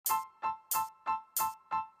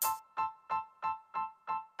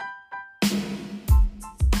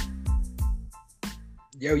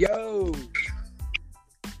Yo, yo.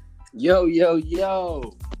 Yo, yo,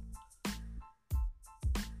 yo.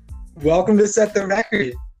 Welcome to Set the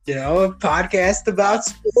Record. A podcast about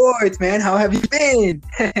sports, man. How have you been?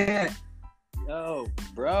 Yo,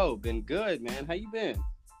 bro, been good, man. How you been?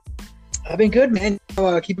 I've been good, man.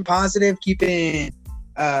 Keeping positive, keeping,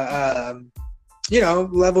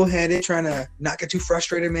 level-headed, trying to not get too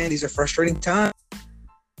frustrated, man. These are frustrating times.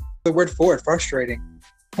 The word for it, frustrating.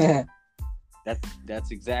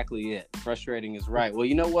 That's exactly it. Frustrating is right. Well,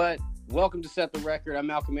 you know what? Welcome to Set the Record. I'm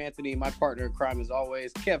Malcolm Anthony. My partner in crime, as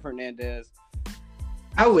always, Kev Hernandez.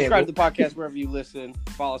 Subscribe to the podcast wherever you listen.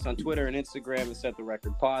 Follow us on Twitter and Instagram at Set the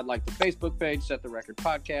Record Pod. Like the Facebook page, Set the Record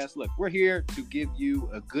Podcast. Look, we're here to give you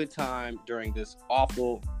a good time during this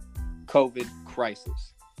awful COVID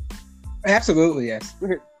crisis. Absolutely, yes. We're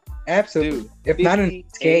here. Absolutely. Dude, if not an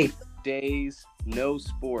escape. Days, no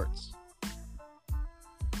sports.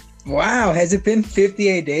 Wow, has it been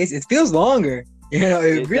 58 days? It feels longer.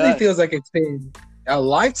 It really feels like it's been a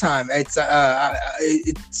lifetime. It's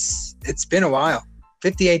been a while.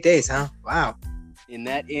 58 days, huh? Wow. And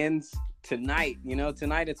that ends tonight.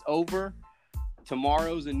 Tonight it's over.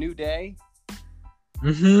 Tomorrow's a new day.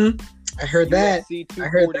 I heard that. UFC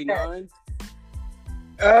 249.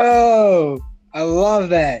 Oh, I love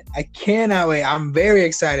that. I cannot wait. I'm very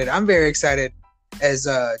excited. As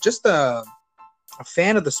just a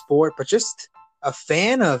fan of the sport, but just a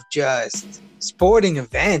fan of just sporting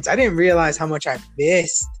events. I didn't realize how much I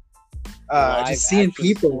missed just seeing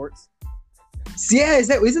people. Sports. Yeah,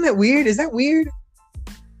 isn't that weird? Is that weird?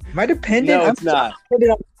 Am I dependent? No, it's not.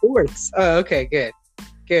 Dependent on sports. Oh, okay,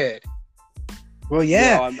 good. Well,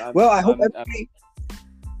 yeah. No, I hope everybody.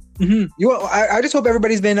 I just hope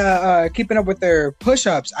everybody's been keeping up with their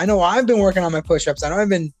push-ups. I know I've been working on my push-ups. I know I've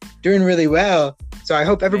been doing really well. So I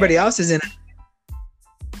hope everybody else is in.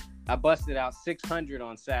 I busted out 600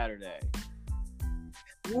 on Saturday.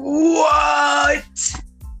 What?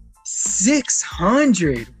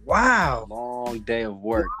 600? Wow. Long day of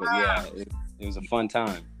work, but yeah, it was a fun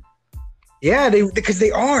time. Yeah, because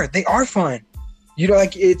they are fun.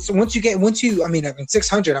 It's once you. I mean,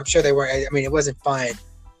 600. I'm sure they were. I mean, it wasn't fun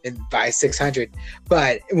by 600,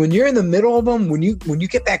 but when you're in the middle of them, when you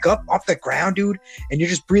get back up off the ground, dude, and you're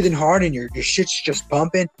just breathing hard and your shit's just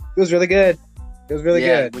pumping, feels really good. Feels really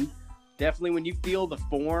good. Definitely, when you feel the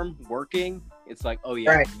form working, it's like, oh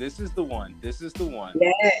yeah, right. This is the one. Yes,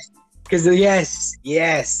 because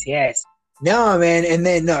yes. No, man, and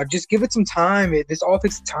then just give it some time. This all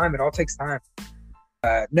takes time. It all takes time.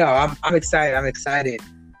 I'm excited.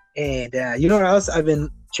 And you know what else? I've been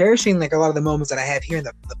cherishing a lot of the moments that I have here in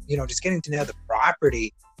the just getting to know the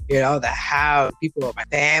property, the house, people, my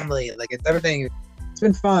family, it's everything. It's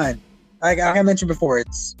been fun. Like I mentioned before,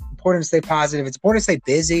 it's important to stay positive. It's important to stay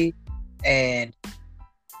busy. And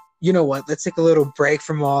you know what? Let's take a little break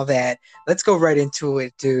from all that. Let's go right into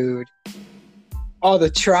it, dude. All the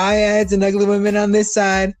triads and ugly women on this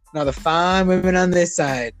side, and all the fine women on this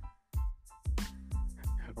side.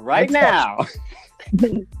 Right now.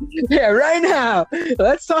 Yeah, right now.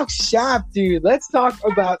 Let's talk shop, dude. Let's talk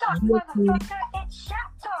about UFC. It's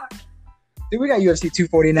shop talk. Dude, we got UFC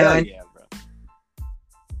 249. Yeah, bro.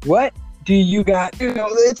 What do you got?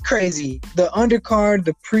 It's crazy. The undercard,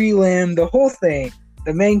 the prelim, the whole thing,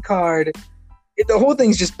 the main card, the whole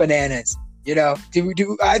thing's just bananas.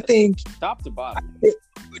 I think top to bottom.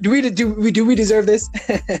 Do we deserve this?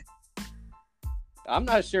 I'm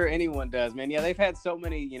not sure anyone does, man. Yeah, they've had so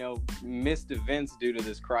many, missed events due to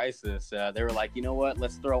this crisis. They were like, you know what?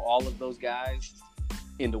 Let's throw all of those guys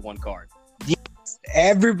into one card. Yes.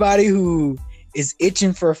 Everybody who is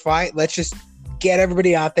itching for a fight, let's just get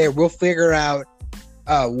everybody out there. We'll figure out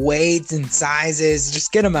weights and sizes.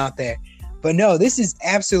 Just get them out there. But no, this is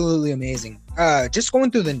absolutely amazing. Just going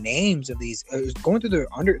through the names of these, going through the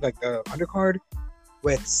undercard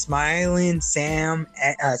with Smiling Sam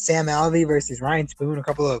Alvey versus Ryan Spoon. A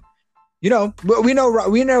couple of, we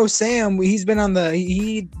know Sam. He's been on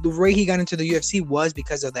the way he got into the UFC was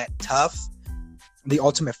because of that Tough, the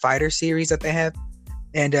Ultimate Fighter series that they have,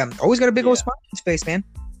 and always got a big old smile on his face, man.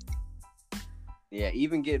 Yeah,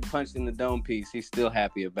 even getting punched in the dome piece, he's still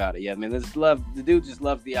happy about it. Yeah, man, the dude just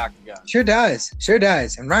loves the octagon. Sure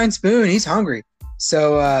does. And Ryan Spoon, he's hungry.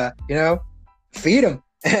 So, feed him.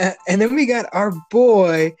 And then we got our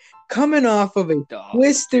boy coming off of a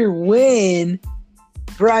Twister win,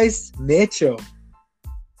 Bryce Mitchell.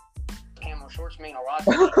 Camo shorts mean a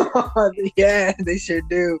lot. Yeah, they sure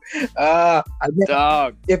do.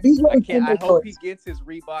 Dog. If he's I hope he gets his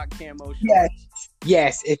Reebok camo shorts.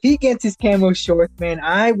 Yes. If he gets his camo shorts, man,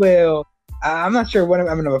 I will. I'm not sure what I'm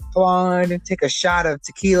going to applaud and take a shot of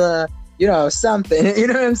tequila. something. You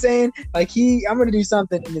know what I'm saying? Like I'm gonna do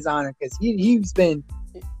something in his honor because he's been.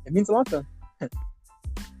 It means a lot to him.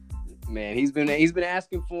 Man, he's been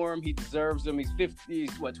asking for him. He deserves him. He's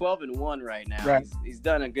 12-1 right now. Right. He's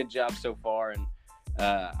done a good job so far, and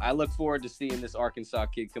I look forward to seeing this Arkansas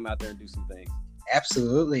kid come out there and do some things.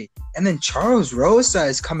 Absolutely. And then Charles Rosa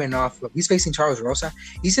is coming off. He's facing Charles Rosa.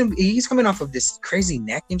 He's coming off of this crazy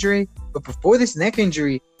neck injury. But before this neck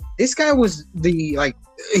injury, this guy was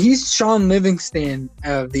he's Sean Livingston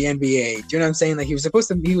of the NBA. Do you know what I'm saying? Like he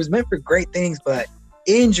was meant for great things, but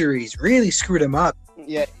injuries really screwed him up.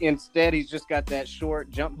 Yeah, instead he's just got that short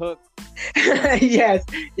jump hook. Yes.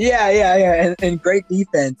 Yeah. And great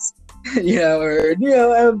defense, or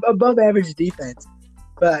above average defense.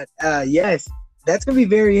 But yes, that's going to be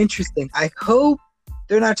very interesting. I hope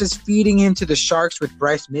they're not just feeding him to the Sharks with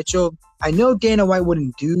Bryce Mitchell. I know Dana White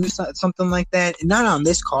wouldn't do something like that, and not on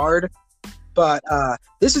this card. But that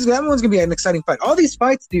one's going to be an exciting fight. All these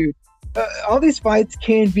fights, dude,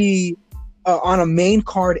 can be on a main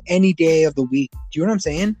card any day of the week. Do you know what I'm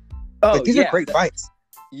saying? These are great fights.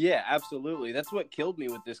 Yeah, absolutely. That's what killed me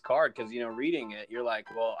with this card because, reading it, you're like,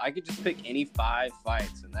 well, I could just pick any 5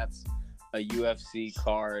 fights, and that's a UFC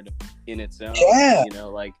card in its own. Yeah.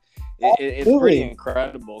 It's pretty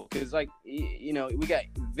incredible because, we got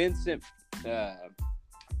Vincent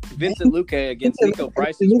Luque against Nico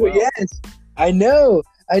Price as well. Yes, I know.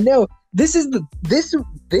 This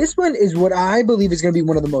one is what I believe is going to be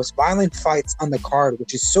one of the most violent fights on the card,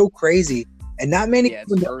 which is so crazy. And not many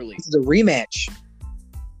people know this is a rematch.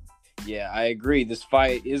 Yeah, I agree. This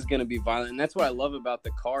fight is going to be violent. And that's what I love about the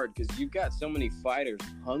card because you've got so many fighters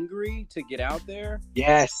hungry to get out there.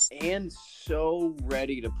 Yes. And so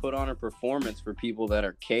ready to put on a performance for people that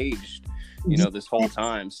are caged, this whole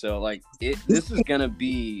time. So, this is going to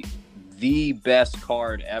be the best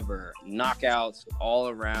card ever. Knockouts all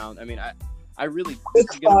around. I mean, I really – this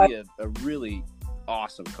is going to be a really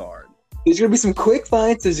awesome card. There's going to be some quick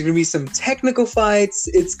fights. There's going to be some technical fights.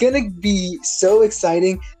 It's going to be so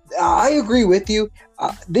exciting. I agree with you.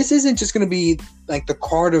 This isn't just going to be like the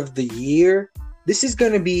card of the year. This is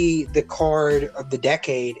going to be the card of the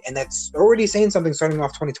decade, and that's already saying something starting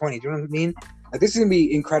off 2020. Do you know what I mean? This is going to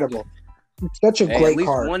be incredible. It's such a great at least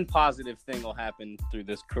card. One positive thing will happen through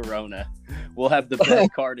this corona. We'll have the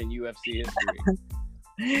best card in UFC history.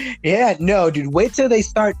 Yeah, no, dude. Wait till they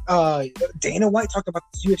start. Dana White talked about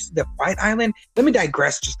this UFC, the Fight Island. Let me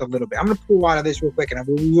digress just a little bit. I'm gonna pull out of this real quick, and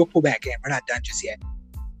we'll pull back in. We're not done just yet.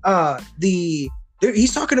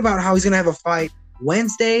 He's talking about how he's gonna have a fight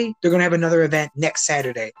Wednesday. They're gonna have another event next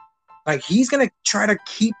Saturday. He's gonna try to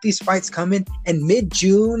keep these fights coming. And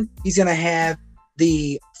mid-June, he's gonna have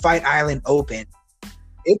the Fight Island Open.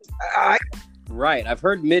 Right. I've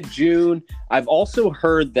heard mid-June. I've also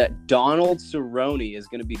heard that Donald Cerrone is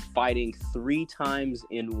going to be fighting 3 times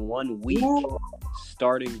in 1 week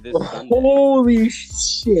starting this Sunday. Holy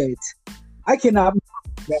shit. I cannot.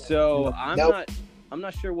 So I'm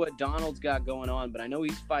not sure what Donald's got going on, but I know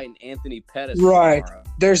he's fighting Anthony Pettis tomorrow.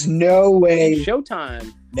 There's no way.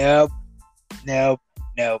 Showtime. Nope.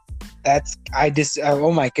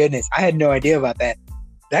 Oh my goodness. I had no idea about that.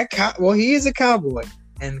 He is a cowboy.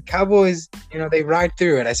 And Cowboys, they ride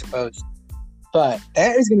through it, I suppose. But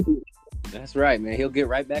that is going to be... That's right, man. He'll get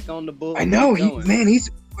right back on the bull. I know.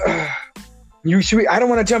 He's... I don't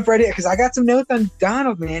want to jump right in because I got some notes on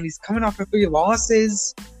Donald, man. He's coming off of 3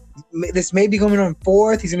 losses. This may be going on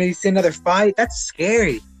 4th. He's going to see another fight. That's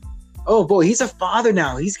scary. Oh, boy. He's a father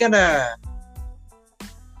now. He's going to...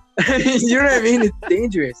 You know what I mean?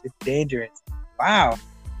 It's dangerous. Wow.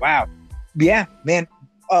 Yeah, man.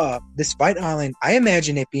 This Fight Island, I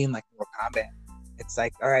imagine it being like Mortal Kombat. It's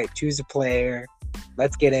like, all right, choose a player.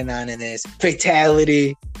 Let's get in this.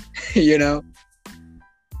 Fatality,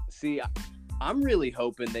 See, I'm really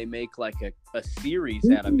hoping they make like a series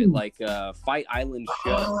out of it, like a Fight Island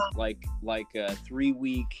show, like a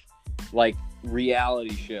 3-week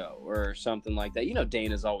reality show or something like that.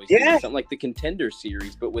 Dana's always doing something like the Contender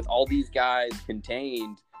series, but with all these guys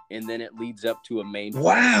contained. And then it leads up to a main fight.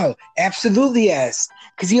 Wow, absolutely yes.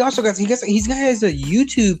 Because he has a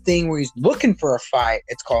YouTube thing where he's looking for a fight.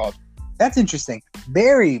 It's called. That's interesting.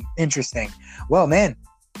 Very interesting. Well, man,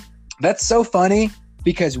 that's so funny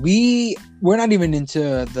because we're not even into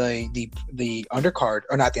the undercard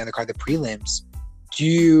or not the undercard, the prelims. Do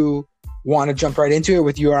you want to jump right into it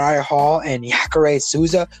with Uriah Hall and Jacare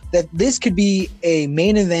Souza? That this could be a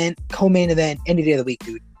main event, co-main event any day of the week,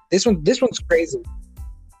 dude. This one's crazy.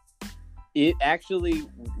 It actually.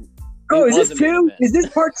 Is this 2? Is this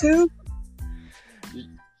part 2?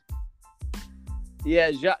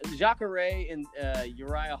 Yeah, Jacare and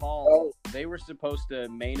Uriah Hall They were supposed to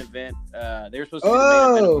main event. They were supposed to be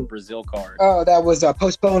the main event of the Brazil card. Oh, that was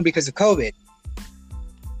postponed because of COVID.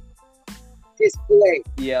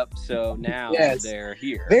 Yep. So now they're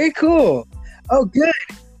here. Very cool. Oh, good.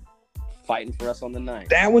 Fighting for us on the 9th.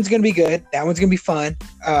 That one's gonna be good. That one's gonna be fun.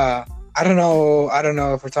 I don't know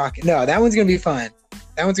if we're talking. No, that one's gonna be fun.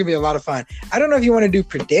 That one's gonna be a lot of fun. I don't know if you want to do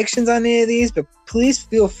predictions on any of these, but please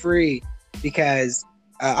feel free because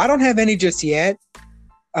I don't have any just yet.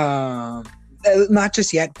 Not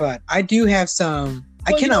just yet, but I do have some.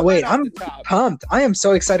 Well, I cannot wait. I'm pumped. I am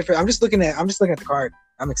so excited for. I'm just looking at the card.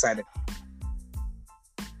 I'm excited.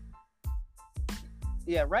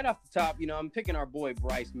 Yeah, right off the top, I'm picking our boy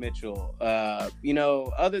Bryce Mitchell.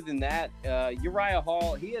 Other than that, Uriah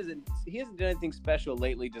Hall, he hasn't done anything special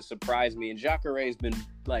lately to surprise me, and Jacare's been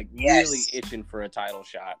really itching for a title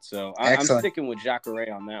shot. So I'm sticking with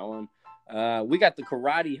Jacare on that one. We got the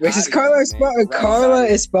karate. Which is Carla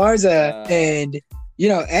Esparza, and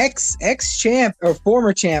ex champ or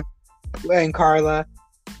former champ, and Carla.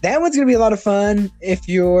 That one's gonna be a lot of fun if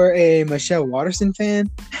you're a Michelle Waterson fan.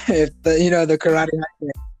 If the karate.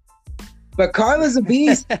 But Carla's a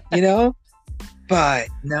beast, But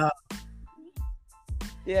no.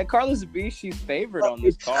 Yeah, Carla's a beast. She's favored on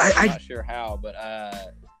this card. I'm not sure how, but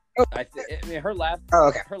her last. Oh,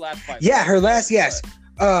 okay. Her last fight. Yeah, her last. Yes.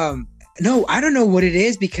 No, I don't know what it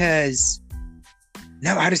is because.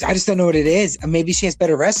 No, I just don't know what it is. Maybe she has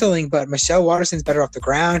better wrestling, but Michelle Waterson's better off the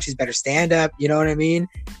ground. She's better stand up. You know what I mean?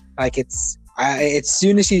 As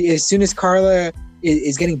soon as Carla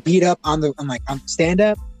is getting beat up on stand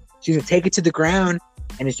up, she's gonna take it to the ground,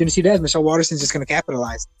 and as soon as she does, Michelle Waterson's just gonna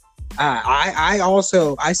capitalize.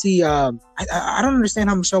 I see. I don't understand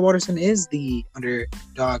how Michelle Waterson is the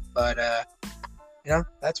underdog, but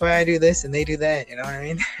that's why I do this and they do that. You know what I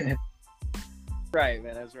mean? Right,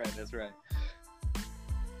 man. That's right.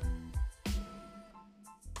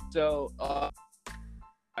 So,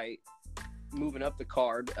 moving up the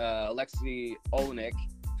card, Alexei Olenek.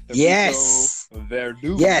 Yes.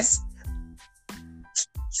 Verdum. Yes.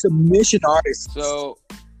 Submission artist. So,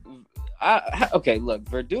 look,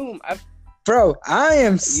 Verdum. Bro, I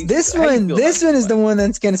am. This one is the one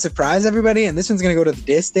that's gonna surprise everybody, and this one's gonna go to the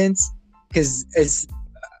distance because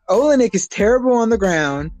Olenek is terrible on the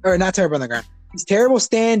ground, or not terrible on the ground. He's terrible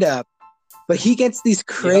stand up, but he gets these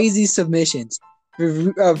crazy submissions.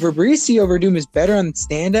 Fabricio Verdum is better on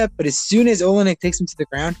stand up, but as soon as Olenek takes him to the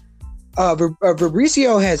ground,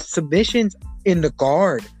 Fabricio has submissions in the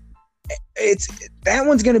guard. This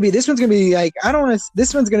one's gonna be this one's gonna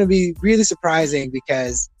be really surprising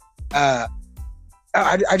because I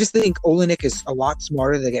just think Olenek is a lot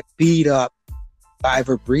smarter to get beat up by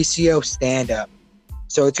Fabricio stand up.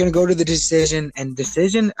 So it's gonna go to the decision, and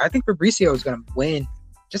I think Fabricio is gonna win.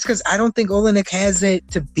 Just because I don't think Olenek has it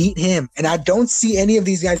to beat him. And I don't see any of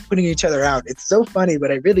these guys putting each other out. It's so funny, but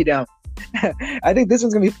I really don't. I think this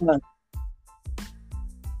one's going to be fun.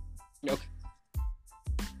 Okay.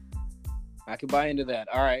 I can buy into that.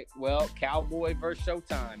 All right. Well, Cowboy versus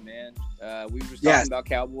Showtime, man. We were talking about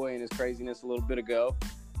Cowboy and his craziness a little bit ago.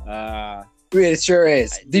 It sure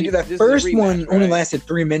is. That first one only right? lasted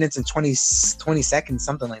 3 minutes and 20 seconds,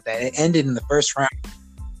 something like that. It ended in the first round.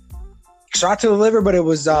 Shot to the liver, but it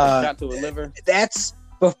was shot to the liver. That's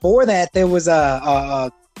before that. There was a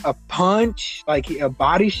punch, like a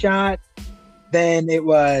body shot. Then there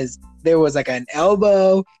was like an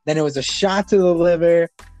elbow. Then it was a shot to the liver,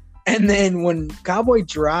 and then when Cowboy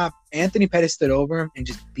dropped, Anthony Pettis stood over him and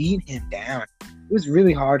just beat him down. It was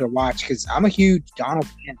really hard to watch because I'm a huge Donald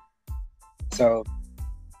fan, so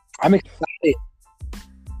I'm excited.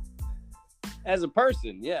 As a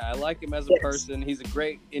person, yeah, I like him as a person. He's a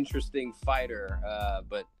great, interesting fighter,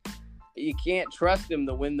 but you can't trust him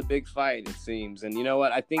to win the big fight, it seems. And you know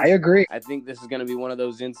what? I agree. I think this is going to be one of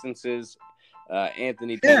those instances.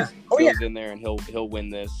 Anthony Pettis goes in there and he'll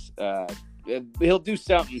win this. He'll do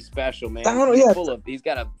something special, man. He's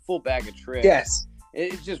got a full bag of tricks. Yes,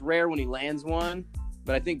 it's just rare when he lands one.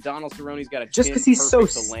 But I think Donald Cerrone's got a just because he's so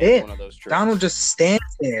stiff. One of those tricks. Donald just stands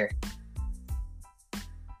there.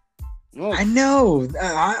 Whoa. I know.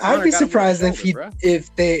 I'd be surprised if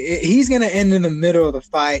he's gonna end in the middle of the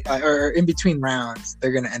fight or in between rounds.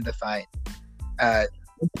 They're gonna end the fight.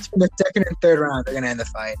 Between the second and third round, they're gonna end the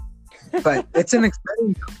fight. But it's an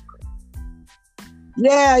exciting.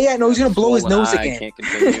 Yeah. No, he's gonna blow his nose again.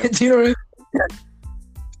 Do you know what I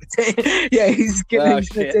mean? Yeah, he's gonna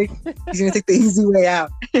take the easy way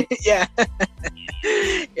out. Yeah.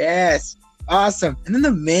 Yes. Awesome. And then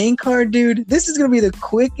the main card, dude. This is gonna be the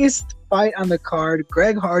quickest fight on the card.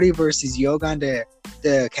 Greg Hardy versus Yogan de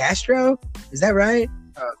Castro. Is that right?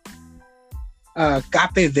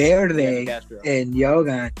 Cape Verde and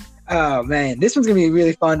Yogan. Oh man, this one's gonna be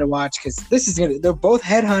really fun to watch because they're both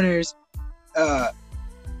headhunters.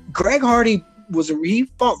 Greg Hardy he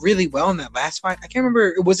fought really well in that last fight. I can't remember.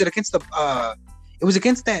 It was against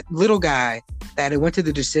that little guy that it went to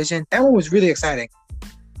the decision. That one was really exciting.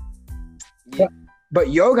 Yeah. But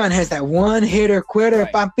Yogan has that one hitter quitter,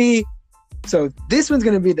 right. Papi. So this one's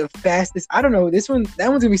gonna be the fastest. I don't know. That one's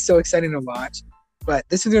gonna be so exciting to watch. But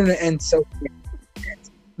this is gonna end so quick.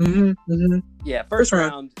 Yeah, first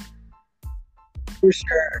round. For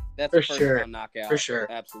sure. That's a first round knockout. For sure.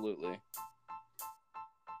 Absolutely.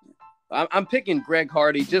 I'm picking Greg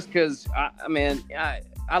Hardy just because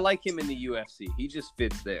I like him in the UFC. He just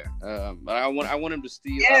fits there. But I want him to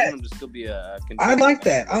steal. Yeah. I want him to still be a contender. I like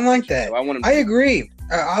that. So I agree.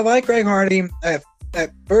 I like Greg Hardy.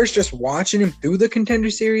 At first, just watching him through the Contender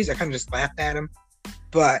Series, I kind of just laughed at him.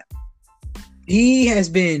 But he has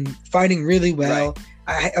been fighting really well.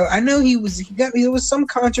 Right. I know there was some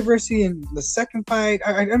controversy in the second fight.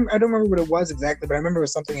 I don't remember what it was exactly, but I remember it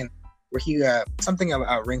was something where he something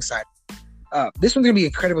ringside. This one's gonna be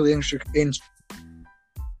incredibly interesting.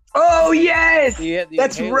 Oh yes,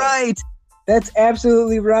 that's right. That's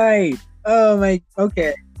absolutely right. Oh my.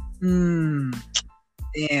 Okay. Damn.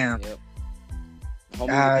 Yep.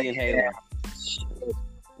 Homie with the inhaler.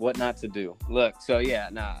 What not to do. Look, so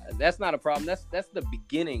that's not a problem. That's the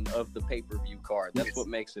beginning of the pay-per-view card. That's what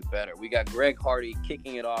makes it better. We got Greg Hardy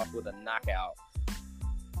kicking it off with a knockout.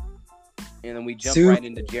 And then we jump right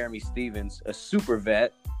into Jeremy Stephens, a super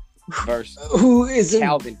vet, versus who is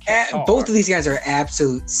Calvin Kattar. Both of these guys are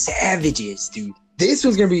absolute savages, dude. This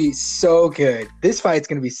one's going to be so good. This fight's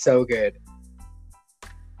going to be so good.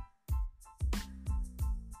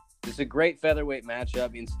 It's a great featherweight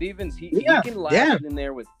matchup. And Stephens, he can last in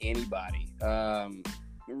there with anybody.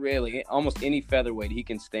 Really, almost any featherweight he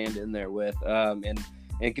can stand in there with. And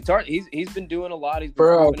Kattar, he's been doing a lot. He's been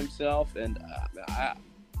proving himself. And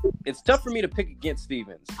it's tough for me to pick against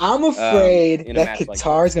Stephens. I'm afraid that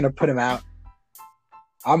Kattar's going to put him out.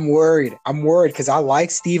 I'm worried because I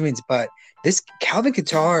like Stephens, but this Calvin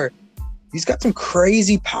Kattar, he's got some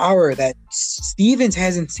crazy power that Stephens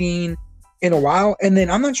hasn't seen in a while. And then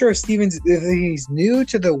I'm not sure if he's new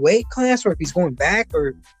to the weight class or if he's going back,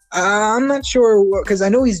 or I'm not sure, because I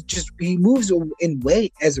know he moves in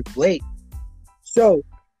weight as of late. So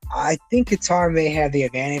I think Kattar may have the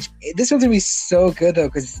advantage. This one's going to be so good, though,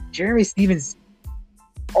 because Jeremy Stephens,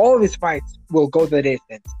 all of his fights will go the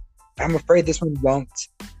distance. I'm afraid this one won't.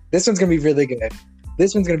 This one's going to be really good.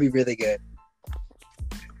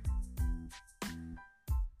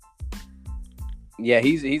 Yeah,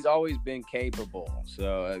 he's always been capable.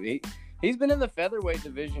 So he's been in the featherweight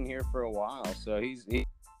division here for a while. So he's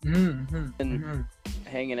been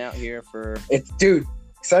hanging out here for.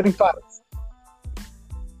 Exciting fights.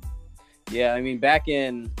 Yeah, I mean back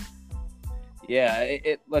in. Yeah,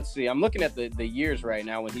 let's see. I'm looking at the years right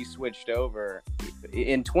now when he switched over.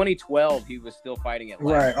 In 2012, he was still fighting at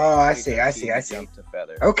light. Right. Oh, I see. To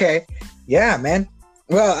feather. Okay. Yeah, man.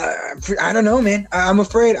 Well, I don't know, man. I'm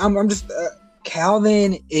afraid. I'm just.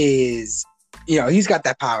 Calvin is, he's got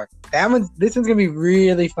that power. This one's gonna be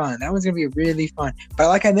really fun. But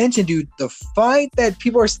like I mentioned, dude, the fight that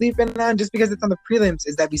people are sleeping on just because it's on the prelims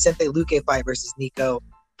is that Vicente Luque fight versus Nico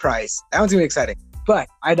Price. That one's gonna be exciting. But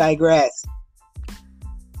I digress.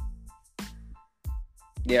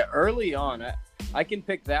 Yeah, early on, I can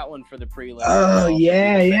pick that one for the prelims. Oh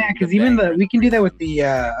yeah, because even we can do that with the.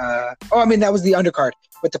 That was the undercard.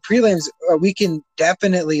 But the prelims, we can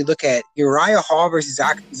definitely look at Uriah Hall versus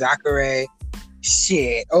Zachary.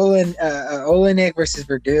 Shit, Olenek versus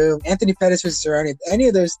Verdum, Anthony Pettis versus Cerrone. Any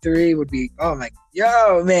of those three would be. Oh my,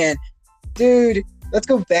 man, dude. Let's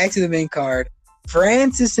go back to the main card.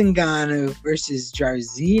 Francis Ngannou versus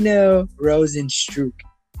Jairzinho Rozenstruik.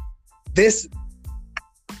 This.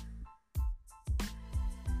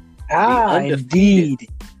 Indeed.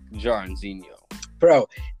 Jairzinho. Bro,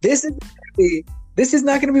 this is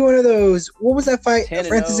not going to be one of those. What was that fight?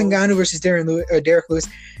 Francis Ngannou versus Derek Lewis.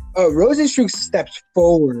 Rozenstruik steps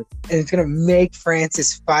forward, and it's going to make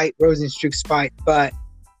Francis fight Rozenstruik's fight. But,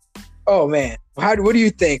 oh, man. What do you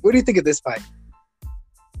think? What do you think of this fight?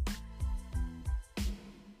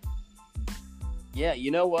 Yeah,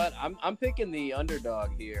 you know what? I'm picking the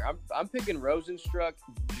underdog here. I'm picking Rozenstruik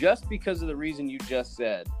just because of the reason you just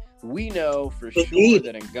said. We know for sure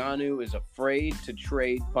that Ngannou is afraid to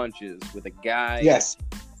trade punches with a guy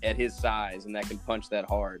at his size and that can punch that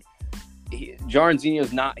hard.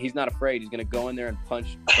 Jairzinho's not. He's not afraid. He's going to go in there and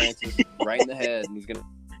punch Francis right in the head, and he's going to.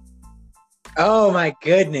 Oh my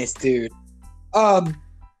goodness, dude.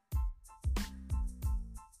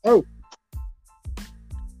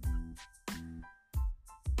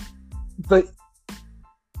 But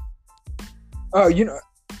you know,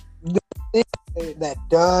 the thing that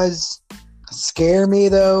does scare me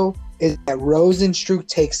though is that Rosenstruck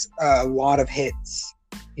takes a lot of hits.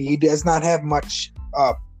 He does not have much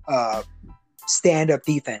stand-up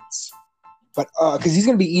defense, but because he's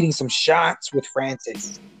going to be eating some shots with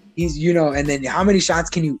Francis. He's, and then how many shots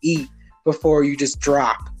can you eat before you just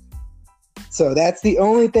drop? So that's the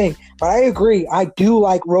only thing. But I agree. I do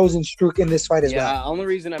like Rosenstruck in this fight as well. Yeah, the only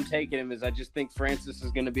reason I'm taking him is I just think Francis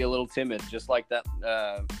is going to be a little timid, just like that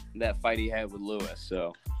fight he had with Lewis.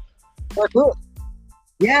 So.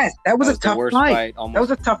 Yes, that was a tough fight. That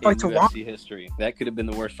was a tough fight to watch. History. That could have been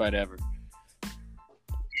the worst fight ever.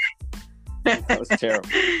 That was terrible.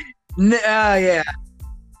 Yeah.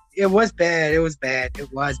 It was bad.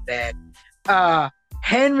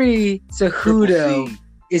 Henry Cejudo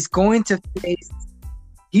is going to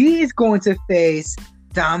face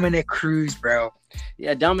Dominick Cruz, bro.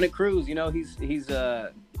 Yeah, Dominick Cruz, he's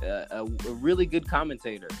a really good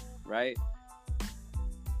commentator, right?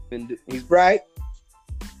 He's right.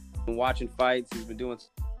 Been watching fights. He's been doing.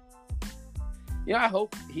 I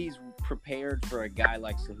hope he's prepared for a guy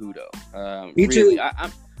like Cejudo. Me too.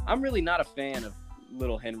 I'm really not a fan of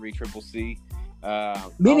little Henry Triple C. I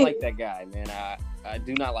don't like that guy, man. I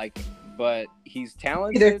do not like him, but he's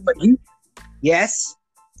talented. Yes.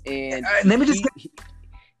 And let me just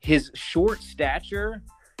his short stature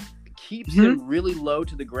keeps him really low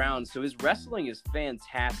to the ground, so his wrestling is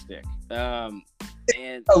fantastic.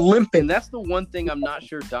 And Olympic. And that's the one thing I'm not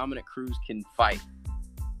sure Dominick Cruz can fight.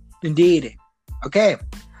 Indeed. Okay.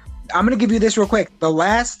 I'm going to give you this real quick. The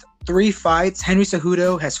last 3 fights, Henry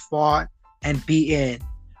Cejudo has fought and beaten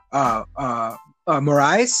Marlon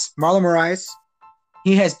Moraes.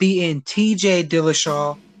 He has beaten TJ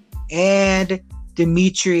Dillashaw and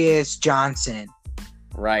Demetrius Johnson.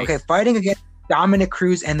 Right. Okay, fighting against Dominick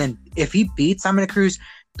Cruz, and then if he beats Dominick Cruz,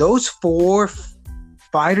 those 4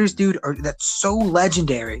 fighters, dude, that's so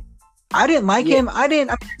legendary. I didn't like him. I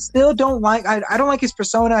still don't like. I don't like his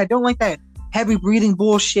persona. I don't like that heavy breathing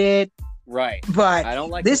bullshit. Right. But I don't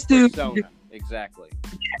like this dude. Persona. Exactly.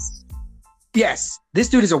 Yes. This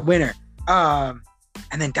dude is a winner. And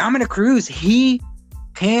then Dominick Cruz, he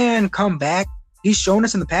can come back. He's shown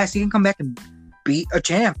us in the past he can come back and beat a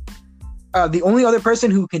champ. The only other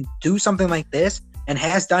person who can do something like this and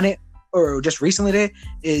has done it, or just recently did,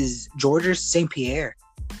 is Georges St. Pierre.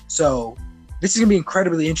 So this is gonna be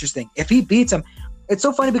incredibly interesting. If he beats him, it's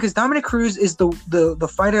so funny because Dominick Cruz is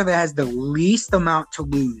the fighter that has the least amount to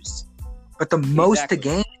lose, but the most to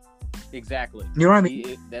gain. Exactly. You know what I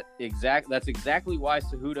mean? That's exactly why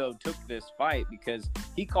Cejudo took this fight, because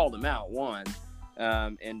he called him out, 1,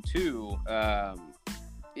 and 2.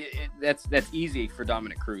 That's easy for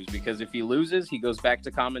Dominick Cruz, because if he loses, he goes back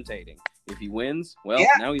to commentating. If he wins,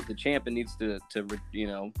 now he's the champ and needs to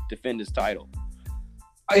defend his title.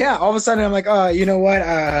 Yeah, all of a sudden I'm like, you know what?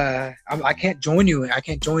 I can't join you. I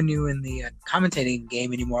can't join you in the commentating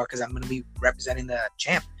game anymore because I'm going to be representing the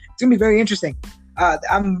champ. It's going to be very interesting.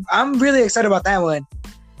 I'm really excited about that one.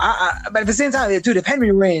 But at the same time, dude, if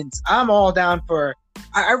Henry wins, I'm all down for.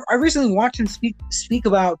 I recently watched him speak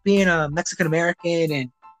about being a Mexican American, and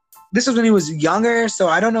this was when he was younger. So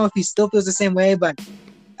I don't know if he still feels the same way, but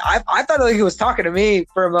I thought like he was talking to me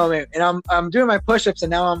for a moment, and I'm doing my push-ups, and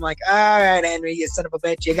now I'm like, all right, Henry, you son of a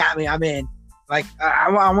bitch, you got me, I'm in. Like I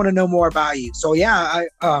want to know more about you. So yeah,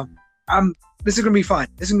 this is gonna be fun.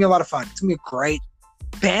 This is gonna be a lot of fun. It's gonna be a great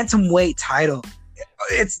bantamweight title.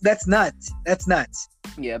 That's nuts. That's nuts.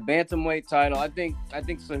 Yeah, bantamweight title. I think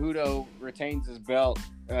Cejudo retains his belt,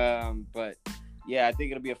 but yeah, I think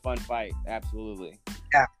it'll be a fun fight. Absolutely.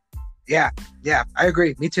 Yeah. I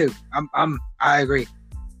agree. Me too. I agree.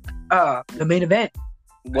 The main event.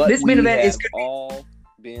 This main event is all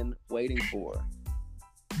been waiting for.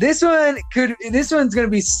 This one's gonna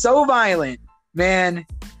be so violent, man.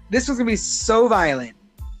 This one's gonna be so violent.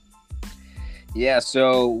 Yeah.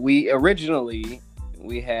 So we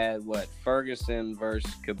had Ferguson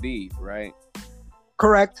versus Khabib, right?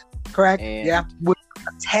 Correct. And yeah, with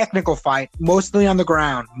a technical fight, mostly on the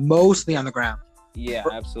ground. Yeah,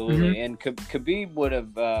 absolutely. And Khabib would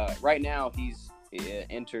have right now he's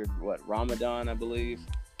entered Ramadan, I believe.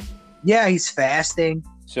 Yeah, he's fasting.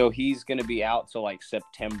 So he's going to be out till like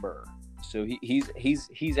September. So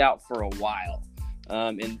he's out for a while.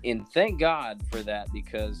 And thank God for that,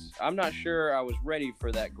 because I'm not sure I was ready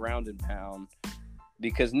for that ground and pound,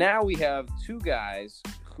 because now we have 2 guys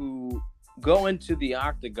who go into the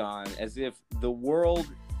octagon as if the world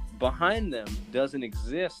behind them doesn't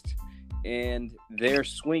exist, and they're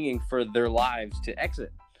swinging for their lives to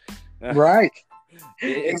exit. Right.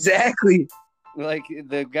 Exactly. Like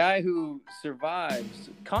the guy who survives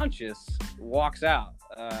conscious walks out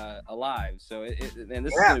alive. So and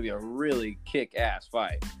this is gonna be a really kick-ass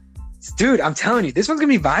fight. Dude, I'm telling you, this one's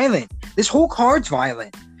gonna be violent. This whole card's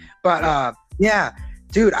violent. But yeah,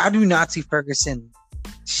 dude, I do not see Ferguson.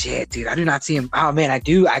 Shit, dude, I do not see him. Oh man, I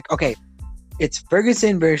do. Okay, it's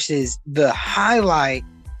Ferguson versus the highlight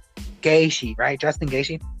Gaethje, right? Justin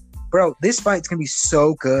Gaethje. Bro, this fight's gonna be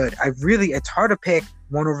so good. It's hard to pick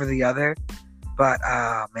one over the other. But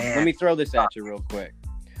man, let me throw this at you real quick.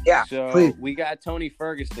 Yeah, so please. We got Tony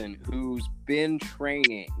Ferguson, who's been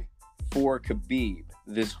training for Khabib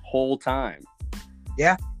this whole time.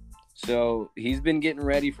 Yeah. So he's been getting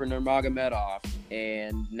ready for Nurmagomedov,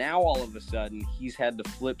 and now all of a sudden he's had to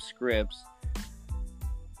flip scripts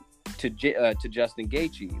to Justin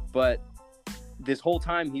Gaethje. But this whole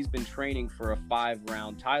time he's been training for a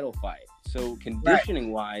 5-round title fight. So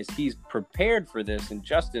conditioning wise, he's prepared for this, and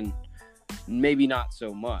Justin maybe not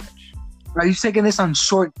so much. Are you taking this on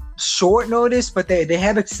short notice? But they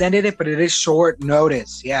have extended it, but it is short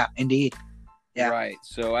notice. Yeah, indeed. Yeah. Right.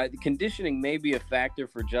 So conditioning may be a factor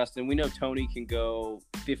for Justin. We know Tony can go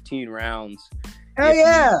 15 rounds. Hell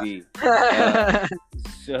yeah.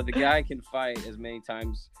 So the guy can fight as many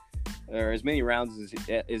times or as many rounds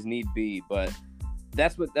as need be. But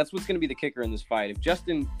that's what's going to be the kicker in this fight. If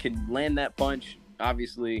Justin can land that punch,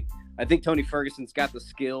 obviously, I think Tony Ferguson's got the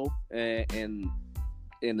skill and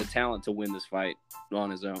the talent to win this fight on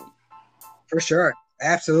his own. For sure.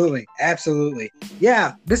 Absolutely.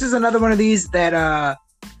 Yeah, this is another one of these that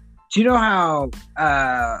do you know how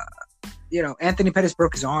Anthony Pettis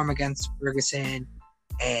broke his arm against Ferguson,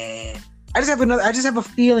 and I just have a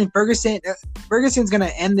feeling Ferguson's going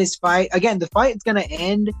to end this fight. Again, the fight is going to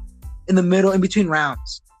end in the middle, in between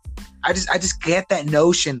rounds. I just get that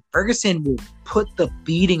notion. Ferguson will put the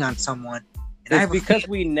beating on someone. And it's because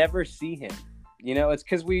we never see him. It's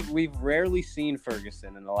because we've rarely seen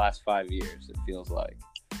Ferguson in the last 5 years, it feels like.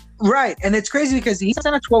 Right, and it's crazy because he's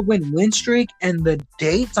on a 12-win streak, and the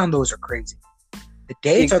dates on those are crazy. The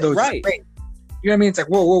dates are those right. Crazy. You know what I mean? It's like,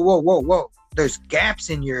 whoa. There's gaps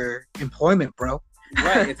in your employment, bro.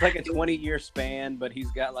 Right, it's like a 20-year span, but he's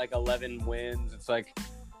got like 11 wins. It's like,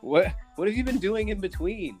 what have you been doing in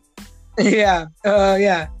between? Yeah,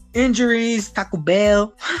 injuries, Taco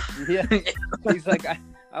Bell. Yeah, he's like,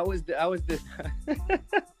 I was this.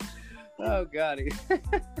 Oh God,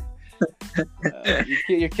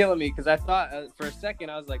 you're killing me because I thought for a second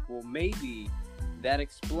I was like, well, maybe that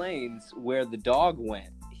explains where the dog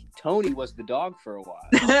went. Tony was the dog for a while.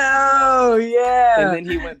 Oh yeah, and then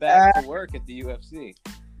he went back to work at the UFC.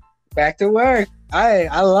 Back to work.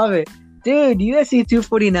 I love it, dude. UFC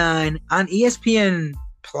 249 on ESPN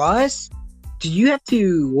Plus. Do you have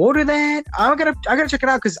to order that? I gotta check it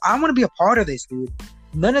out because I want to be a part of this, dude.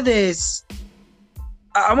 None of this.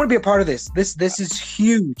 I want to be a part of this. This is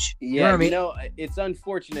huge. Yeah, you know what I mean? It's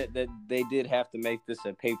unfortunate that they did have to make this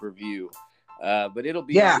a pay-per-view, but it'll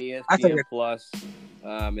be on ESPN Plus,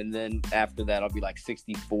 and then after that, I'll be like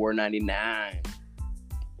 $64.99.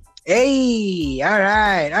 Hey, all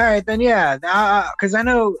right, then yeah, because I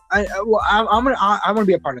know I want to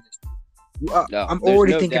be a part of this. No, I'm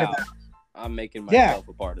already thinking about it. I'm making myself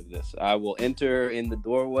a part of this. I will enter in the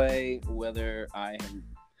doorway whether I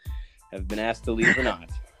have been asked to leave or not.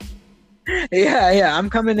 Yeah, I'm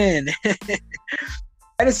coming in.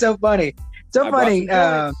 That is so funny. So funny.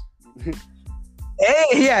 Hey,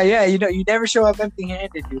 yeah. You never show up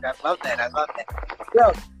empty-handed, dude. I love that.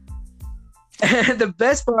 Yo, the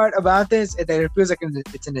best part about this is that it feels like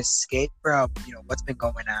it's an escape from what's been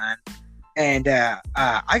going on. And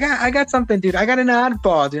I got something, dude. I got an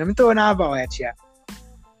oddball, dude. I'm gonna throw an oddball at you.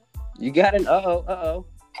 You got an uh-oh.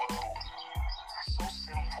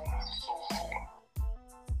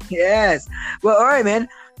 Yes. Well, all right, man.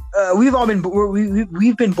 We've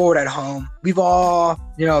been bored at home. We've all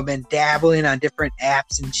been dabbling on different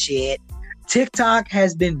apps and shit. TikTok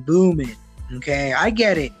has been booming. Okay, I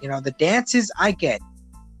get it. The dances, I get.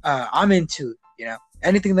 I'm into it.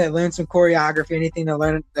 Anything that learns some choreography, anything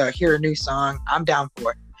to hear a new song, I'm down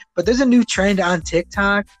for it. But there's a new trend on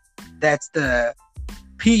TikTok that's the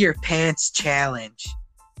pee your pants challenge.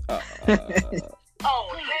 Oh,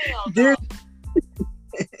 hell dude.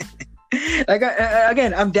 Like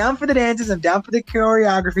again, I'm down for the dances, I'm down for the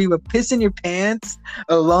choreography, but pissing your pants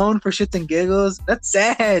alone for shits and giggles, that's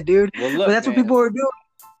sad, dude. Well, look, but that's what people are doing.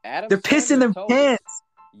 They're pissing their pants.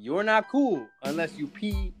 You're not cool unless you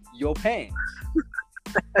pee your pants.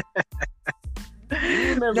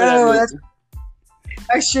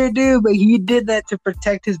 I sure do, but he did that to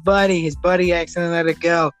protect his buddy. His buddy accidentally let it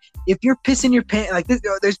go. If you're pissing your pants like this,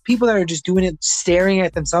 there's people that are just doing it, staring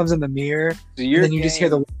at themselves in the mirror, so you're and then you just hear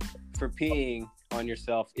the for peeing on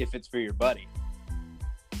yourself if it's for your buddy.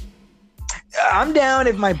 I'm down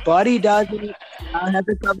if my buddy does it. I have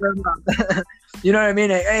to cover him up. You know what I mean?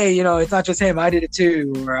 Hey, it's not just him. I did it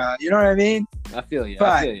too. Or you know what I mean? I feel you.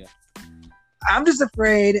 But I'm just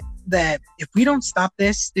afraid that if we don't stop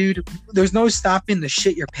this, dude, there's no stopping the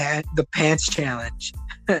shit the pants challenge.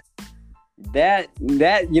 that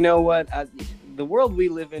you know what? The world we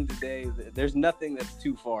live in today, there's nothing that's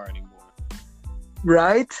too far anymore.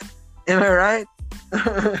 Right? Am I right?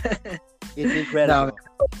 It's incredible.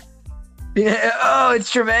 No. Yeah. Oh, it's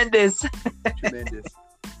tremendous. Tremendous.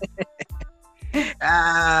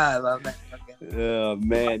 I love that. Okay. Oh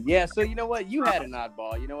man, yeah. So you know what? You had an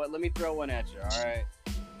oddball. You know what? Let me throw one at you. All right.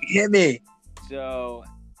 Hit me. So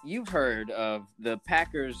you've heard of the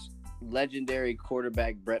Packers' legendary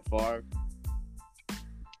quarterback Brett Favre?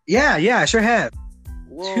 Yeah, I sure have.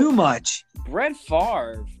 Well, too much. Brett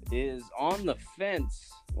Favre is on the fence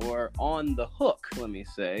or on the hook, let me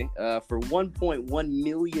say, for $1.1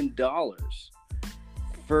 million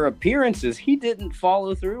for appearances he didn't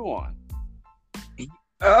follow through on.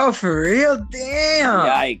 Oh, for real? Damn.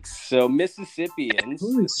 Yikes. So Mississippians,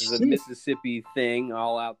 Holy this is a shit. Mississippi thing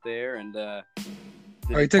all out there, and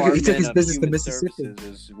he took his business to Mississippi. Services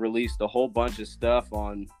has released a whole bunch of stuff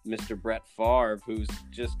on Mr. Brett Favre, who's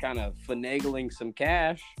just kind of finagling some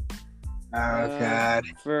cash. Oh, God.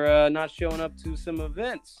 For not showing up to some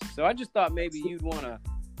events. So I just thought maybe you'd want to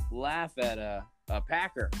laugh at a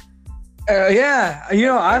Packer. Yeah.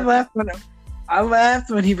 I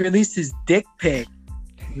laughed when he released his dick pic.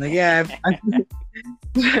 Like, yeah.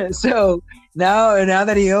 So now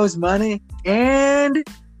that he owes money and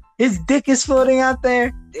his dick is floating out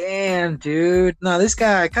there, damn, dude. No, this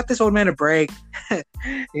guy, cut this old man a break. If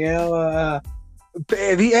he,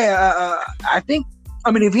 I think. I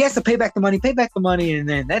mean, if he has to pay back the money, and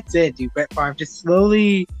then that's it, dude. Brett Favre just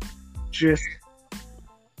slowly, just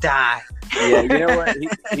die. Yeah, you know what?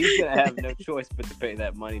 He's gonna have no choice but to pay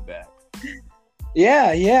that money back.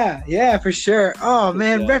 Yeah, for sure. Oh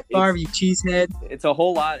man, Brett Favre, you cheesehead. It's a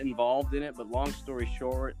whole lot involved in it, but long story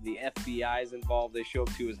short, the FBI is involved. They show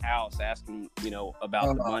up to his house asking, about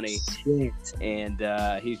the money, shit. And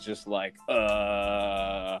he's just like,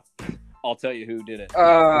 I'll tell you who did it.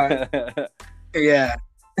 Yeah.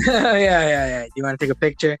 Yeah. You want to take a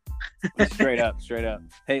picture? Straight up.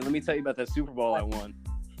 Hey, let me tell you about that Super Bowl I won.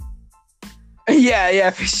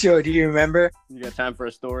 Yeah, for sure. Do you remember? You got time for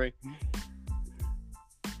a story?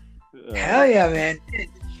 Hell yeah, man.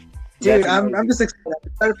 Dude, I'm just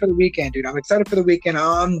excited for the weekend, dude. I'm excited for the weekend.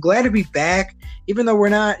 I'm glad to be back, even though we're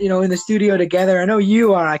not, in the studio together. I know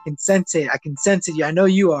you are. I can sense it. I know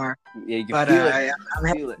you are. Yeah, you can feel it. I'm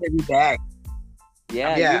happy to be back.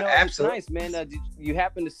 Yeah, absolutely. It's nice, man. Did you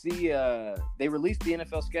happen to see they released the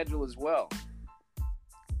NFL schedule as well?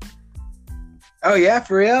 Oh yeah,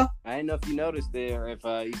 for real? I didn't know if you noticed there, if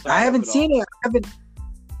you saw. I haven't seen it.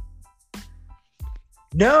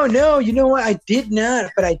 No. You know what? I did not,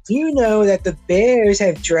 but I do know that the Bears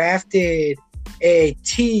have drafted a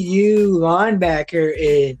TU linebacker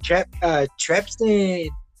in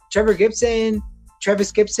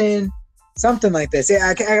Travis Gibson. Something like this.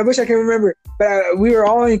 Yeah, I wish I could remember. But we were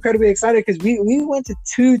all incredibly excited because we went to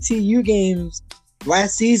 2 TU games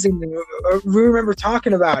last season. We remember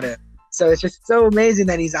talking about it. So it's just so amazing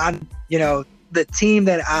that he's on, the team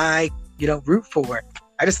that I, root for.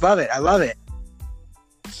 I just love it. I love it.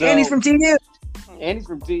 So, and he's from TU.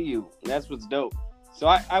 That's what's dope. So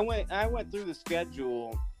I went through the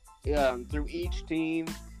schedule through each team,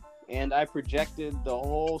 and I projected the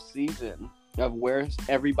whole season of where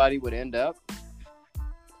everybody would end up.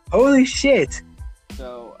 Holy shit!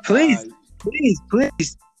 So please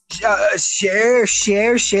share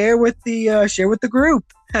with the group.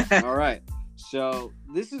 All right. So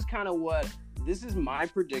this is my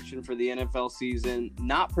prediction for the NFL season.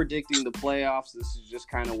 Not predicting the playoffs. This is just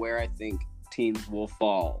kind of where I think teams will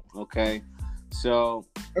fall. Okay. So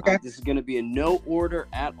this is going to be in no order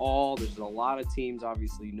at all. There's a lot of teams,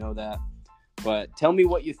 obviously, you know that. But tell me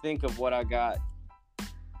what you think of what I got.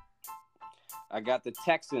 I got the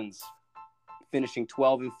Texans finishing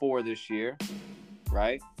 12-4 this year,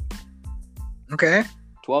 right? Okay.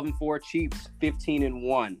 12-4. Chiefs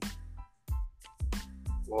 15-1.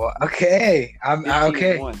 Well, okay. I'm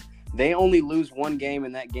okay. They only lose one game,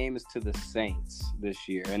 and that game is to the Saints this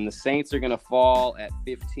year. And the Saints are going to fall at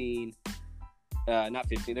 15. Not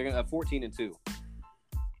 15. They're going to 14-2.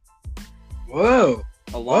 Whoa.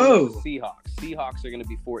 along with the Seahawks. Seahawks are going to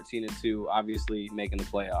be 14-2, obviously making the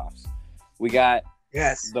playoffs. We got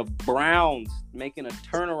the Browns making a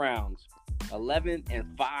turnaround,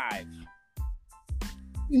 11-5.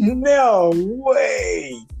 No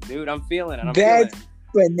way, dude! I'm feeling it. That's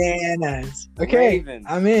bananas. Okay, Ravens,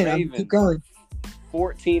 I'm in. I'm keep going.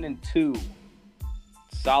 14-2,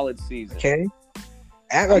 solid season. Okay.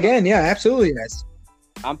 Again, yeah, absolutely, yes.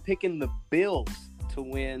 I'm picking the Bills to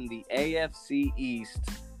win the AFC East.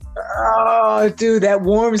 Oh, dude, that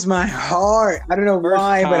warms my heart. I don't know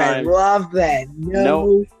why, but I love that.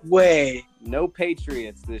 No way. No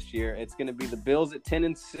Patriots this year. It's going to be the Bills at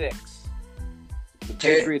 10-6. The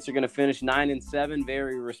Patriots are going to finish 9-7,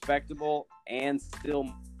 very respectable, and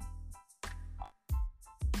still.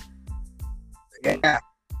 Yeah.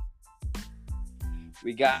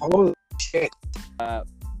 We got. Holy shit.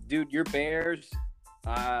 Dude, your Bears.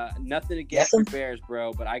 Nothing against your Bears,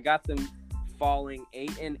 bro, but I got them falling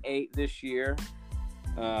 8-8 this year.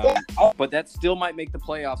 But that still might make the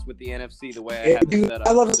playoffs with the NFC the way I have it set up.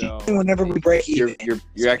 I love seeing whenever we break even.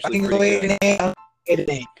 You're actually pretty good.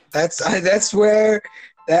 8-8. That's where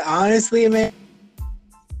that honestly, man.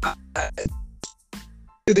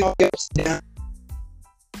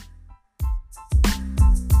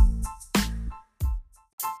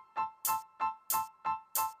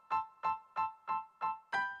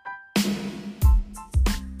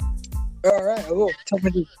 All right, a little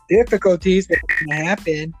technical difficulties that can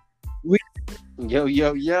happen. Yo,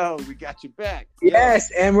 we got you back.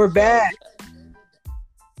 Yes, and we're back.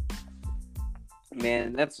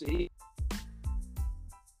 Man, that's in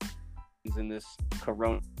this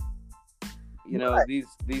corona. You know,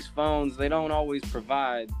 these phones, they don't always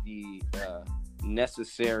provide the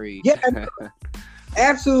necessary. Yeah,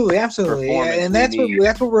 absolutely. And that's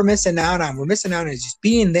what we're missing out on. We're missing out on is just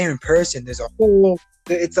being there in person. There's a whole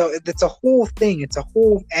it's a whole thing. It's a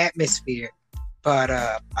whole atmosphere. But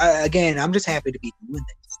I'm just happy to be doing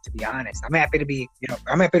this. To be honest, I'm happy to be.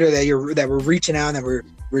 I'm happy that we're reaching out and that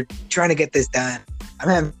we're trying to get this done. I'm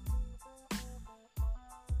having.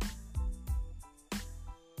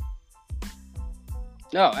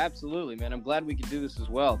 No, absolutely, man. I'm glad we could do this as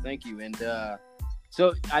well. Thank you. And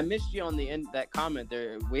so I missed you on the end that comment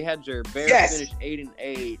there. We had your Bears finish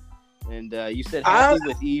 8-8, and you said happy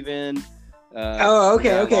with even.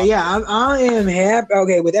 Okay. Yeah, I am happy.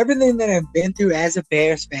 Okay, with everything that I've been through as a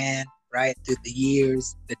Bears fan, right? Through the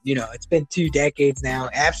years, it's been 2 decades now.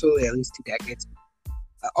 Absolutely, at least 2 decades.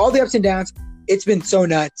 All the ups and downs. It's been so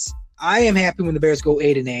nuts. I am happy when the Bears go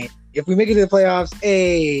 8-8. If we make it to the playoffs,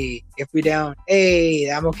 hey. If we don't,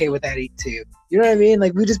 hey, I'm okay with that too. You know what I mean?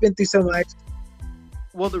 Like, we've just been through so much.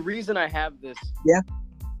 Well, the reason I have this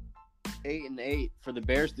 8-8 for the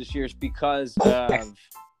Bears this year is because of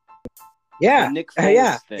the Nick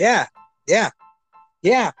Foles thing. Yeah.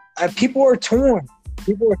 People are torn.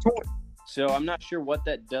 So I'm not sure what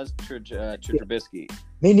that does to Trubisky.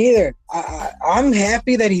 Me neither. I'm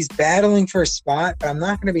happy that he's battling for a spot, but I'm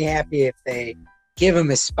not going to be happy if they give him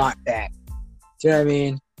his spot back. Do you know what I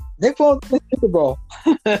mean? Nick Foles wins the Super Bowl.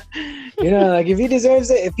 Like if he deserves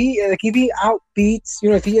it, if he outbeats,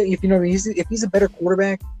 if he's a better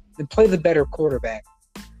quarterback, then play the better quarterback.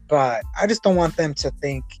 But I just don't want them to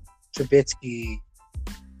think Trubisky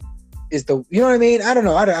is the. You know what I mean? I don't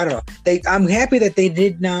know. I'm happy that they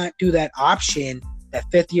did not do that option, that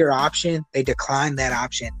 5th-year option. They declined that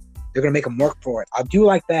option. They're gonna make him work for it. I do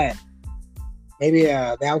like that. Maybe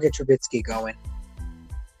that'll get Trubisky going.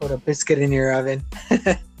 Put a biscuit in your oven.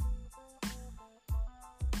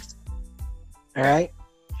 All right.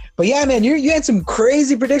 But yeah, man, you had some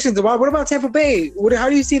crazy predictions. What about Tampa Bay? How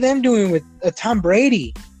do you see them doing with Tom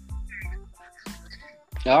Brady?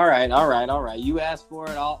 All right. You asked for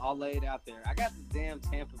it. I'll lay it out there. I got the damn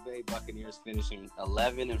Tampa Bay Buccaneers finishing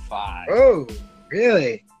 11-5. Oh,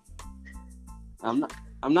 really? I'm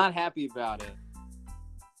not happy about it.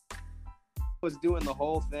 I was doing the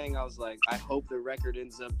whole thing. I was like, I hope the record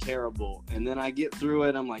ends up terrible. And then I get through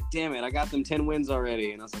it. I'm like, damn it, I got them 10 wins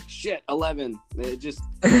already. And I was like, shit, 11. It just,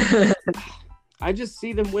 I just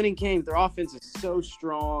see them winning games. Their offense is so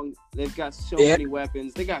strong. They've got so many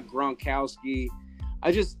weapons. They got Gronkowski.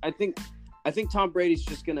 I think Tom Brady's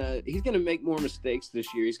he's gonna make more mistakes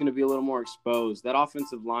this year. He's gonna be a little more exposed. That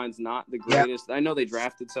offensive line's not the greatest. I know they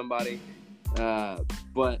drafted somebody,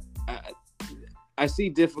 but I see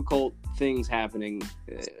difficult things happening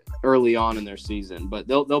early on in their season, but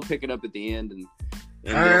they'll pick it up at the end. And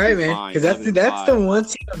all right, man, because that's the one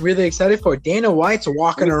thing I'm really excited for. Dana White's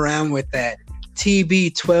walking around with that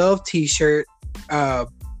TB12 T-shirt,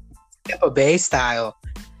 Tampa Bay style.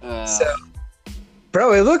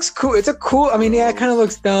 Bro, it looks cool. It's a cool. I mean, yeah, it kind of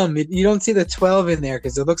looks dumb. You don't see the 12 in there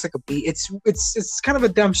because it looks like a B. It's kind of a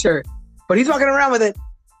dumb shirt, but he's walking around with it.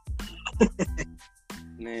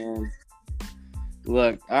 Man,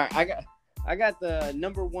 look, I got the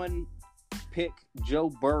number 1 pick, Joe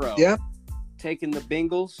Burrow. Yeah, taking the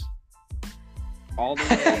Bengals all the way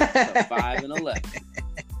to 5-11.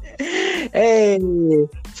 Hey,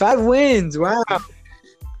 5 wins! Wow.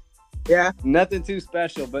 Yeah. Nothing too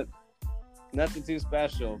special, but you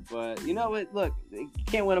know what? Look, you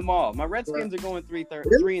can't win them all. My Redskins are going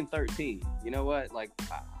 3-13. You know what? Like,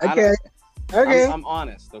 okay. I'm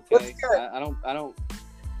honest. Okay, I don't.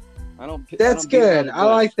 That's good. I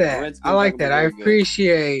like that. I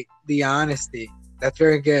appreciate the honesty. That's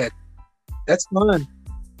very good. That's fun.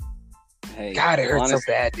 Hey, God, it hurts so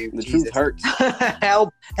bad, dude. The truth hurts.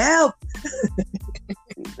 Help!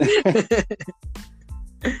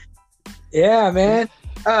 Yeah, man.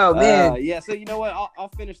 Oh man. Yeah. So you know what?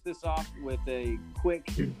 I'll finish this off with a quick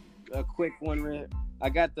one. I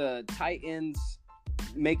got the Titans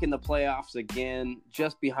making the playoffs again,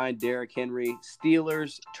 just behind Derrick Henry.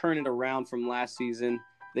 Steelers turn it around from last season.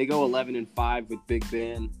 They go 11-5 with Big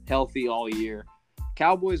Ben, healthy all year.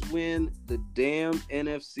 Cowboys win the damn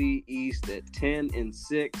NFC East at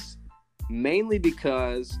 10-6, mainly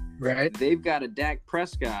because they've got a Dak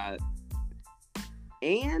Prescott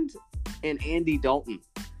and an Andy Dalton.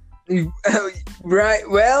 Right.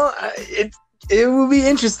 Well, it will be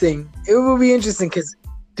interesting. It will be interesting because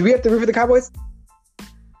do we have to root for the Cowboys?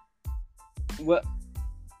 Well,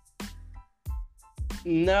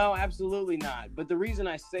 no, absolutely not. But the reason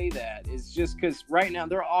I say that is just because right now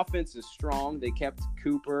their offense is strong. They kept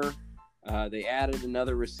Cooper. They added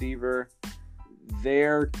another receiver.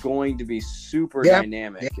 They're going to be super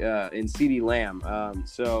dynamic in CeeDee Lamb.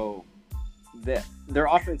 So their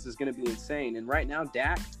offense is going to be insane. And right now,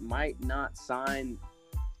 Dak might not sign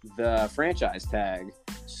the franchise tag.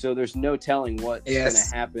 So there's no telling what's going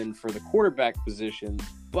to happen for the quarterback position.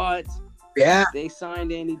 But they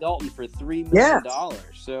signed Andy Dalton for $3 million.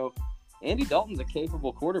 So Andy Dalton's a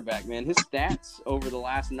capable quarterback, man. His stats over the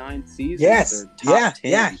last 9 seasons are top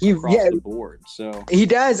 10 across the board. So he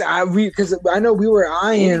does. Because I know we were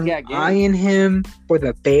eyeing him for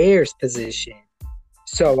the Bears position.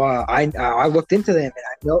 So I looked into them,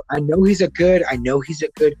 and I know he's a good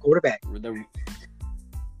quarterback.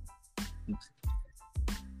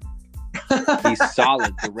 He's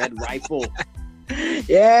solid. The Red Rifle.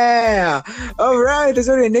 Yeah. All right. There's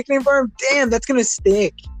already a nickname for him. Damn, that's gonna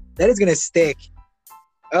stick. That is gonna stick.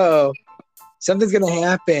 Oh, something's gonna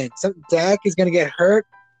happen. Dak is gonna get hurt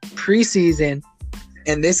preseason,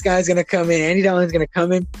 and this guy's gonna come in. Andy Dalton's gonna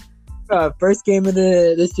come in first game of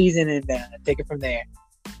the season and take it from there.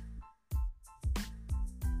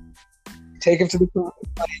 Take him to the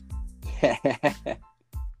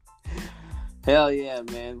Hell yeah,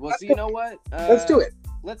 man. Well, so you know what? Let's do it.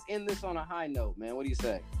 Let's end this on a high note, man. What do you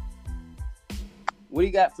say? What do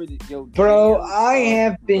you got for Bro, I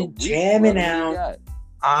have been jamming out.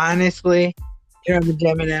 Honestly, I've been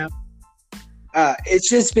jamming out.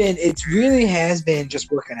 It really has been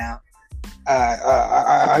just working out.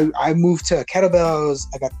 I moved to kettlebells.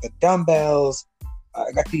 I got the dumbbells.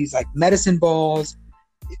 I got these like medicine balls.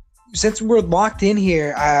 Since we're locked in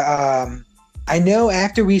here, I know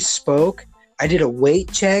after we spoke, I did a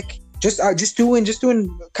weight check. Just doing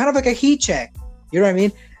kind of like a heat check. You know what I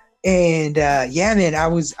mean? And man,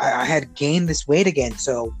 I had gained this weight again.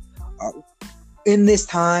 So in this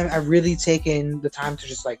time, I've really taken the time to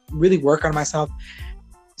just like really work on myself.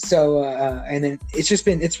 So and then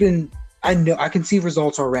it's been I know I can see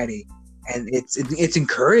results already, and it's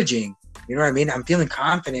encouraging. You know what I mean? I'm feeling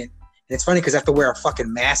confident. And it's funny because I have to wear a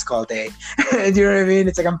fucking mask all day. Do you know what I mean?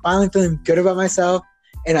 It's like I'm finally feeling good about myself,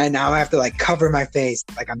 and I now have to like cover my face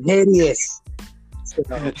like I'm hideous. So,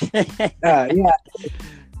 yeah,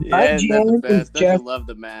 that's the best. I love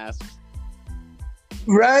the masks.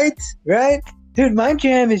 Right, dude. My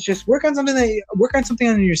jam is just work on something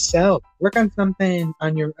on yourself. Work on something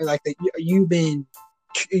on your like that you've been,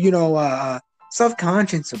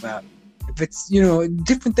 self-conscious about. If it's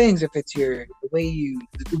different things, if it's the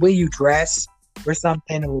way you dress or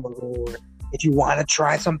something, or if you want to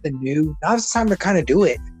try something new, now's the time to kind of do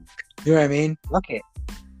it. You know what I mean? Look it.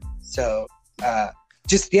 So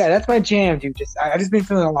that's my jam, dude. I just been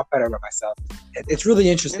feeling a lot better about myself. It's really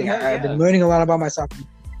interesting. I've been learning a lot about myself.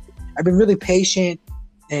 I've been really patient,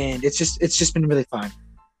 and it's just been really fun.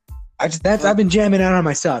 I've been jamming out on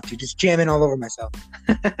myself, dude. Just jamming all over myself.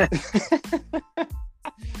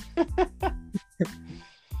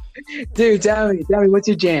 Dude, tell me, what's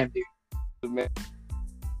your jam, dude?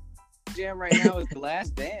 Jam right now is The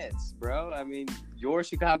Last Dance, bro. I mean, Your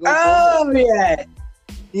Chicago Bulls. Yeah.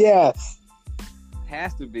 Yes.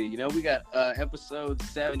 Has to be. You know, we got episodes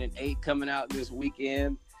 7 and 8 coming out this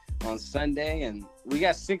weekend on Sunday, and we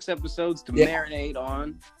got 6 episodes to marinate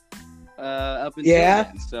on up until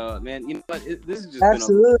then. So, man, you know what? This has just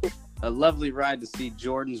been a lovely ride to see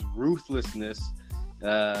Jordan's ruthlessness.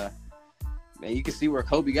 Man, you can see where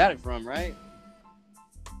Kobe got it from, right?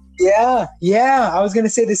 Yeah. I was gonna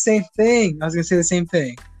say the same thing.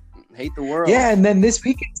 Hate the world. Yeah, and then this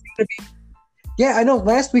weekend it's gonna be. Yeah, I know.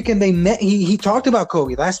 Last weekend they met. He talked about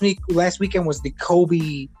Kobe. Last weekend was the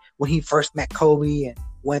Kobe when he first met Kobe and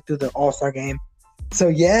went through the All-Star game. So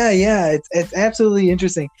yeah, it's absolutely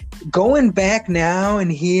interesting. Going back now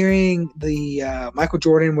and hearing the Michael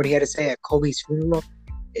Jordan, what he had to say at Kobe's funeral,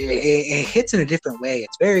 it hits in a different way.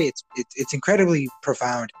 It's incredibly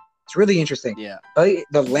profound. It's really interesting. Yeah.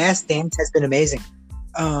 The Last Dance has been amazing.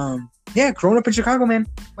 Growing up in Chicago, man.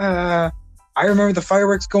 I remember the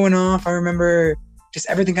fireworks going off. I remember just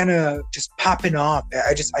everything kind of just popping off.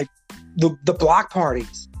 The block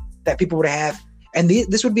parties that people would have. And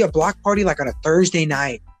this would be a block party like on a Thursday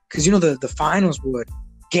night. Because, you know, the finals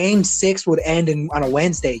Game 6 would end on a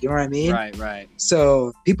Wednesday. You know what I mean? Right.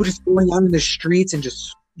 So people just going out in the streets and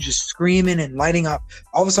just screaming and lighting up.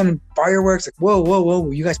 All of a sudden, fireworks. Like, whoa.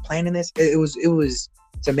 Were you guys planning this? It's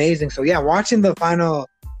amazing. So, yeah, watching the final...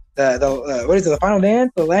 what is it? The final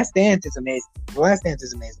dance? The Last Dance is amazing.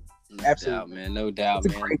 Absolutely, No doubt,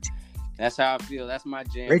 man. Great... That's how I feel. That's my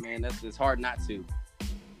jam, man. It's hard not to.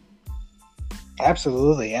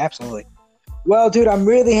 Absolutely. Well, dude, I'm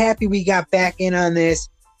really happy we got back in on this.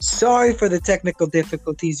 Sorry for the technical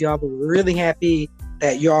difficulties, y'all, but we're really happy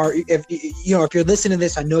that if you're listening to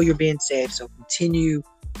this, I know you're being safe. So continue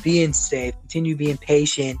being safe. Continue being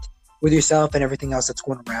patient with yourself and everything else that's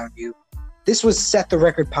going around you. This was Set the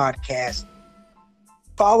Record Podcast.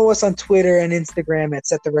 Follow us on Twitter and Instagram at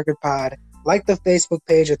Set the Record Pod. Like the Facebook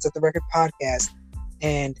page at Set the Record Podcast.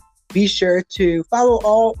 And be sure to follow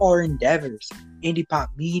all our endeavors. Indie Pop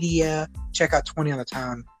Media. Check out 20 on the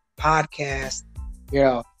Town podcast. You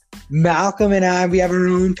know, Malcolm and I, we have our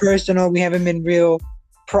own personal. We haven't been real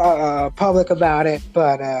public about it.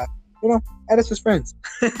 But, add us as friends.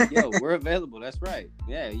 Yo, we're available. That's right.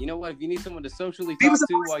 Yeah, you know what? If you need someone to socially talk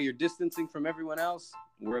to while you're distancing from everyone else,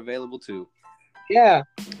 we're available too. Yeah,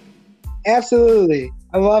 absolutely.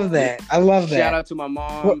 I love that. Shout out to my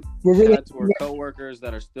mom. Shout out to our coworkers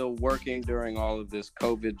that are still working during all of this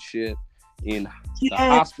COVID shit in the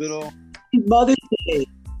hospital. Mother's Day.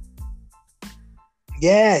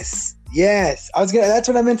 Yes. That's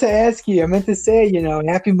what I meant to ask you. I meant to say,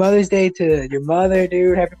 Happy Mother's Day to your mother,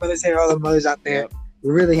 dude. Happy Mother's Day to all the mothers out there. Yep.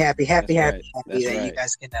 We're really happy that you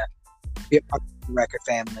guys can be a part of the record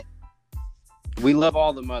family. We love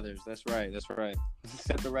all the mothers. That's right.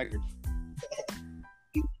 Set the record.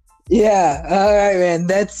 Yeah. All right, man.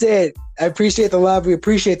 That's it. I appreciate the love. We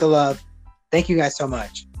appreciate the love. Thank you guys so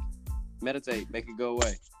much. Meditate. Make it go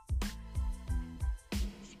away.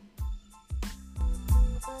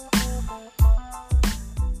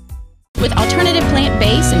 With alternative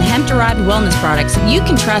plant-based and hemp-derived wellness products, you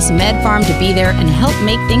can trust MedFarm to be there and help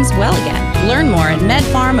make things well again. Learn more at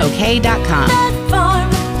medfarmok.com.